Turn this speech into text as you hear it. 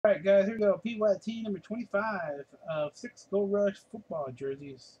Alright guys, here we go. PYT number 25 of 6 Gold Rush football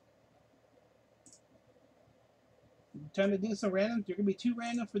jerseys. Time to do some randoms. There are going to be 2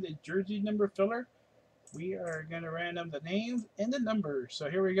 random for the jersey number filler. We are going to random the names and the numbers. So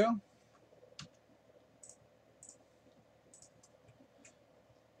here we go.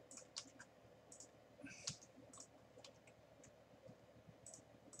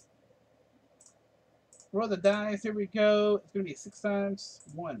 Roll the dice. Here we go. It's going to be 6 times.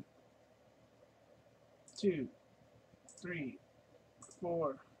 1, 2, 3,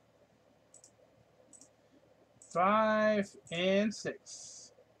 4, 5, and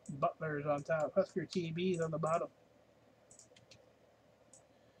 6. Butler's on top. Husker TB's on the bottom.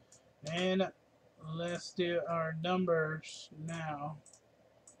 And let's do our numbers now.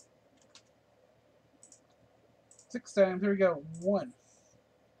 6 times. Here we go. 1,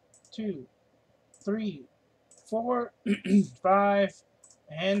 2, 3, 4, 5,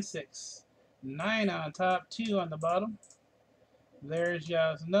 and 6. 9 on top, 2 on the bottom. There's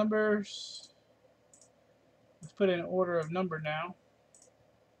y'all's numbers. Let's put in order of number now.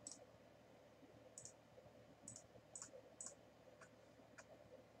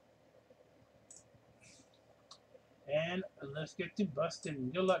 And let's get to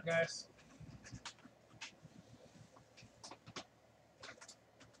busting. Good luck, guys.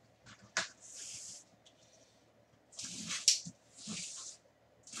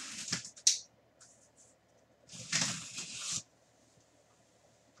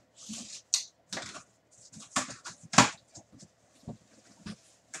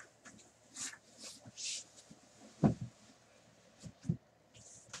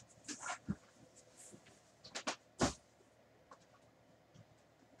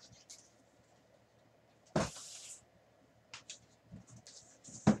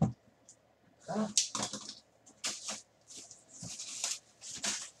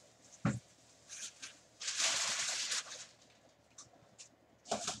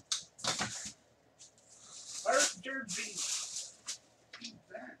 First jersey. Who's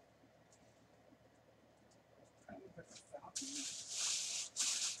that? That looks like a Falcon.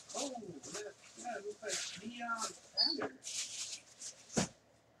 Oh, that looks like Deion Sanders.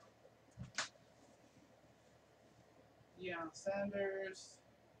 Deion Sanders.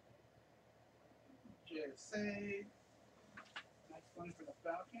 JSA. Nice one for the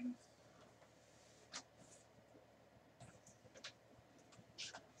Falcons.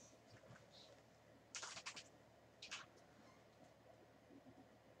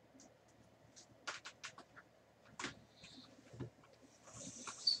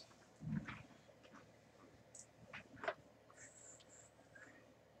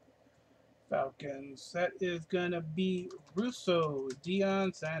 Falcons. That is going to be Russo,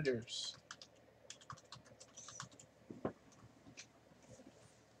 Deion Sanders.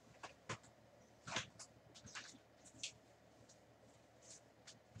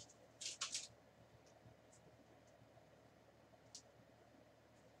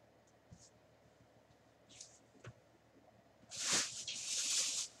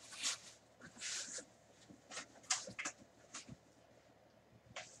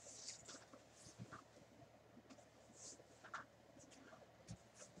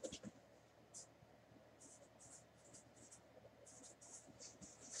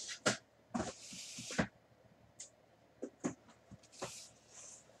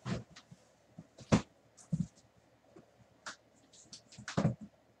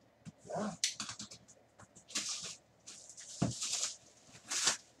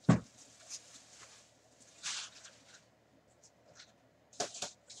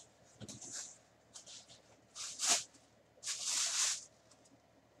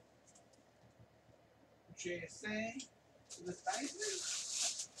 JSA, the Theismann.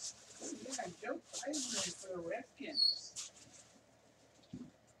 Oh yeah, Joe Theismann for the Redskins.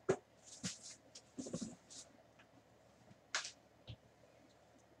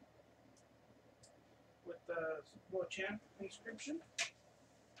 With the Super Bowl champ inscription.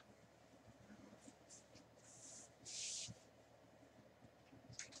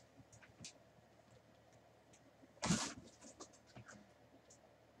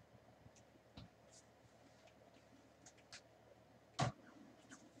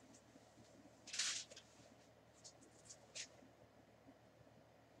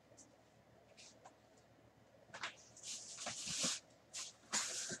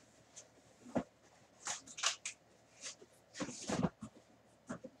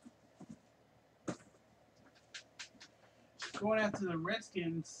 Going out to the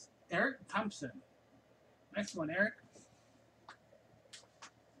Redskins, Eric Thompson. Next one, Eric.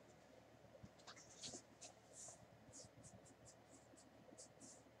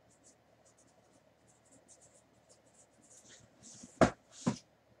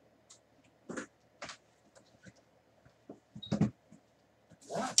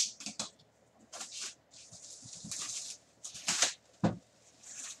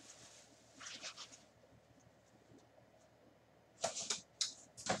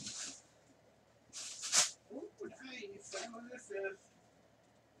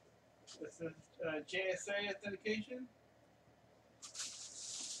 This is JSA authentication.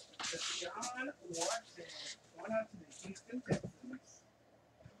 John Watson. Going out to the Houston Texans.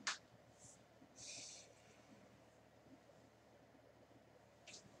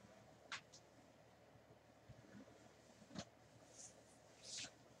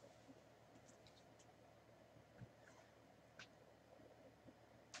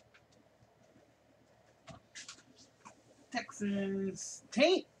 Texans.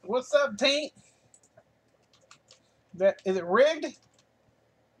 Taint. What's up, Taint? Is it rigged?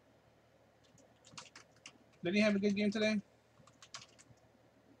 Did he have a good game today?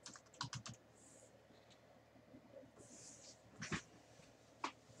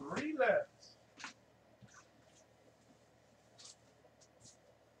 Three left.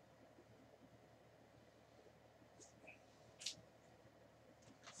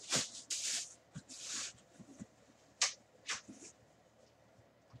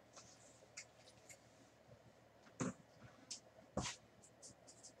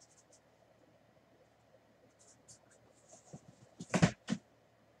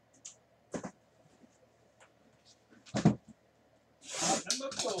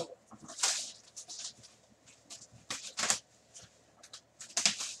 Number 4.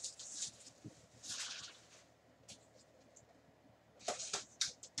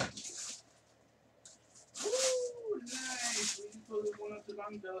 Ooh, nice. We pulled one of the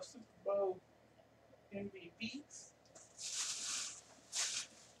Super Bowl MVPs.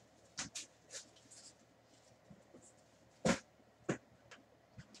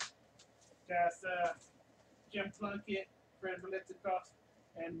 That's Jim Plunkett, Fred Biletikoff,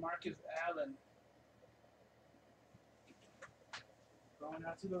 and Marcus Allen. Going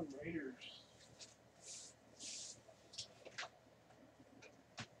out to the Raiders.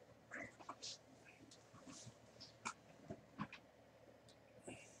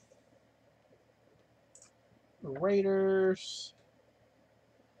 The Raiders.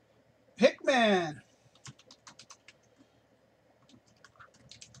 Hickman.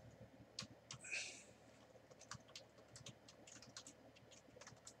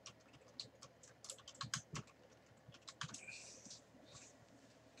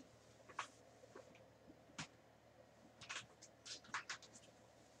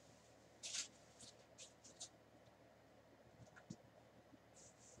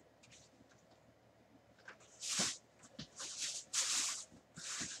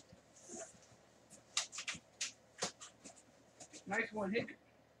 Nice one, Hick.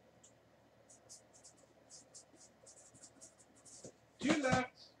 2 left.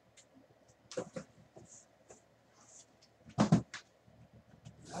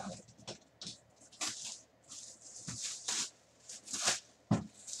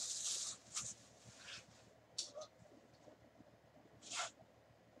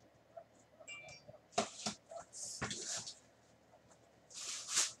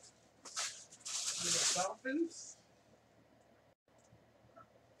 The Dolphins.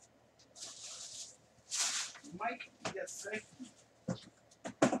 Mike Gesicki.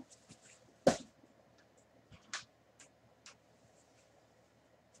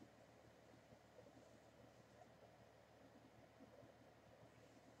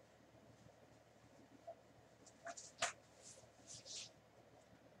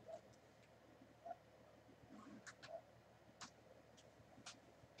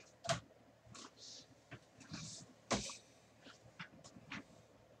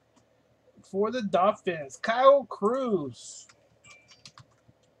 For the Dolphins, Kyle Cruz.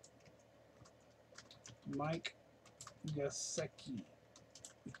 Mike Gesicki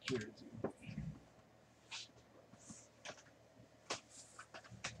jersey.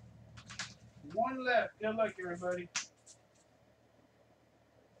 One left. Good luck, everybody.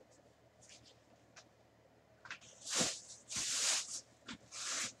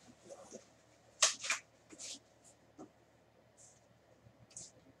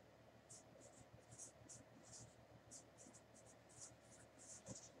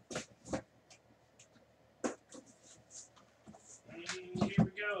 And here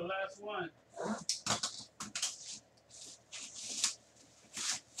we go. Last one.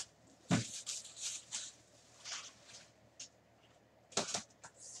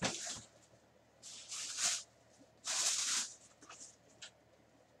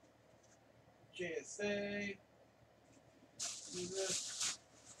 JSA.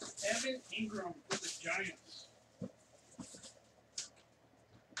 Evan Ingram for the Giants.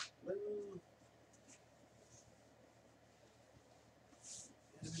 Blue.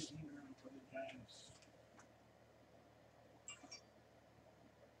 Evan Ingram for the Giants.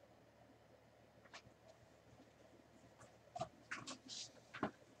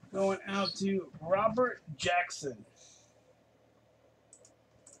 going out to Robert Jackson.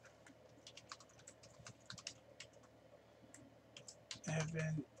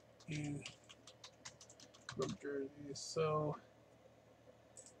 Evan in Jersey. So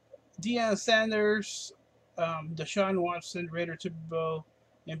Deion Sanders, Deshaun Watson, Raider Super Bowl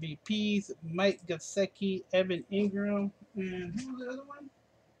MVPs, Mike Gesicki, Evan Ingram, and who was the other one?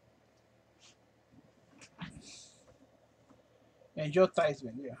 And Joe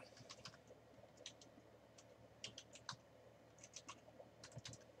Theismann, yeah.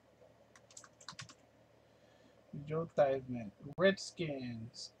 Joe Theismann.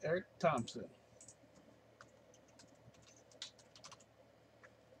 Redskins, Eric Thompson.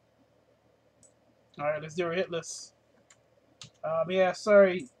 Alright, let's do our hit list. Yeah,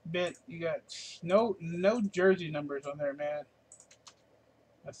 sorry, Ben. You got no jersey numbers on there, man.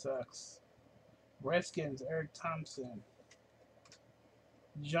 That sucks. Redskins, Eric Thompson.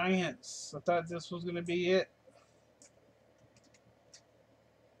 Giants. I thought this was gonna be it.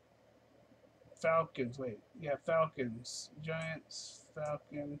 Falcons. Wait, yeah, Falcons. Giants,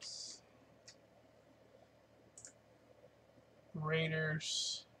 Falcons,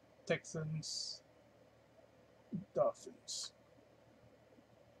 Raiders, Texans, Dolphins.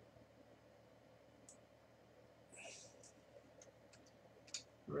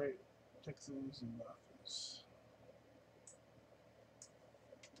 Right, Texans and Dolphins.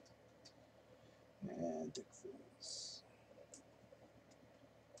 And Texans.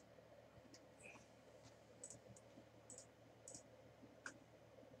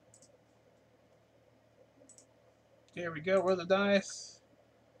 Here we go. Roll the dice.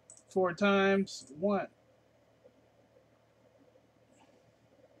 4 times. 1,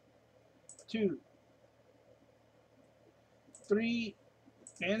 2, 3,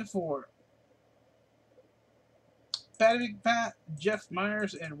 and 4. Patty Pat, Jeff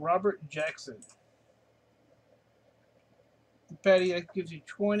Myers, and Robert Jackson. Patty, that gives you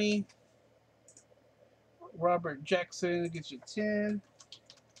 20. Robert Jackson gives you 10.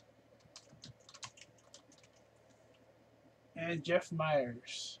 And Jeff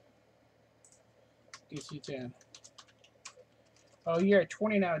Myers gets you 10. Oh, you're at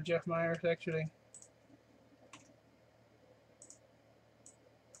 20 now, Jeff Myers, actually.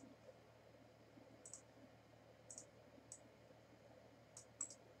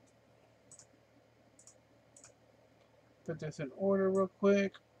 Put this in order real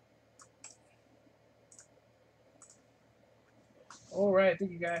quick. All right,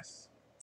 thank you guys.